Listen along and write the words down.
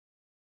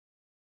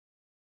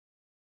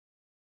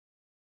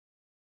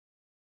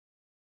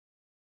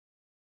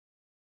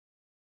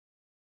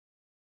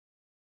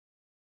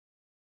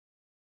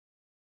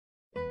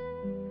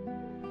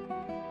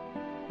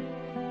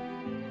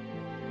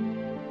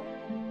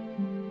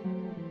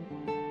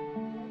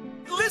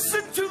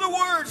Listen to the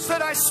words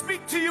that I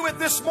speak to you at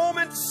this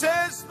moment,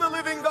 says the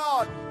living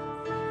God.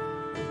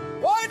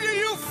 Why do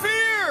you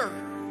fear,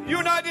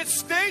 United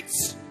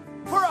States?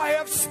 For I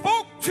have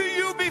spoke to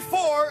you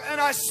before, and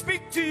I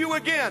speak to you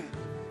again.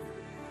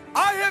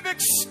 I have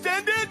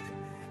extended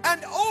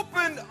and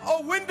opened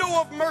a window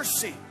of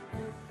mercy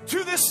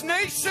to this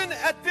nation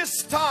at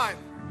this time.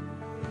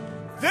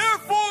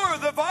 Therefore,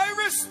 the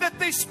virus that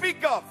they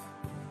speak of,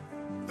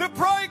 the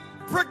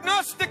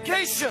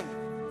prognostication,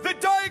 the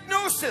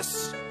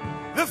diagnosis,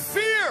 the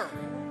fear,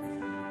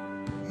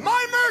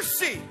 my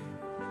mercy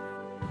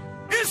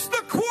is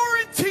the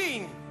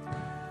quarantine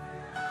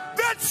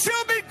that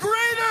shall be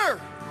greater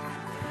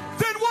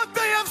than what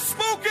they have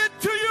spoken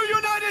to you,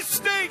 United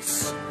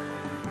States.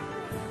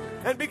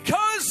 And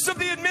because of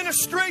the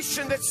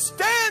administration that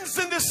stands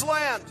in this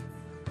land,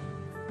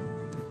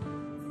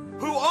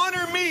 who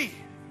honor me,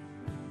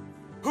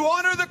 who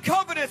honor the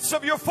covenants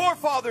of your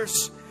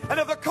forefathers and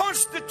of the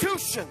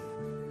Constitution,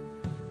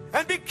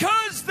 and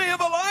because they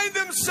have aligned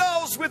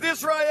themselves with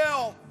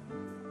Israel,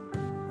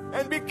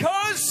 and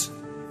because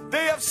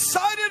they have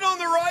sided on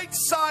the right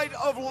side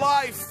of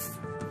life,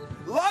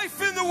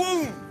 life in the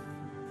womb,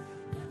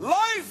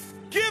 life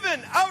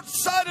given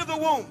outside of the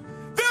womb.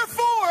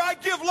 Therefore, I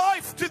give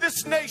life to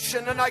this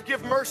nation and I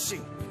give mercy.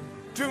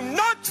 Do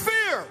not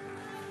fear.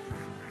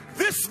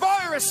 This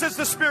virus is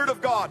the Spirit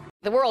of God.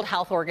 The World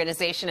Health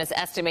Organization is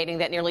estimating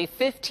that nearly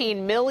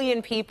 15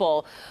 million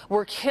people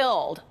were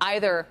killed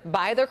either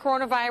by the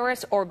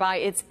coronavirus or by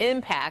its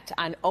impact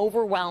on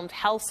overwhelmed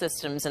health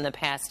systems in the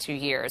past 2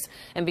 years.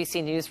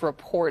 NBC News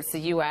reports the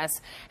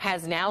U.S.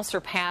 has now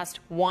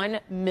surpassed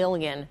 1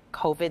 million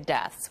COVID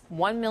deaths.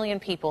 1 million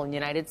people in the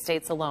United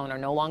States alone are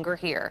no longer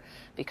here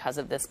because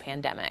of this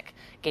pandemic.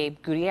 Gabe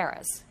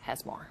Gutierrez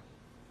has more.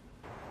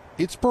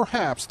 It's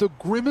perhaps the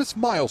grimmest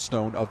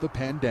milestone of the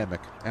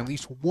pandemic. At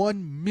least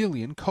 1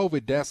 million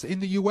COVID deaths in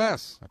the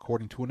U.S.,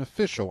 according to an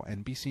official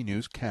NBC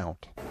News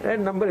count. That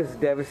number is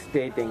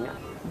devastating,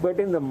 but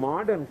in the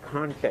modern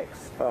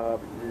context,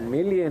 1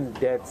 million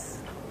deaths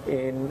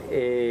in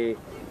a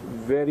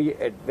very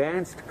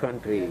advanced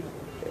country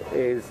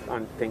is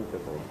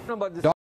unthinkable.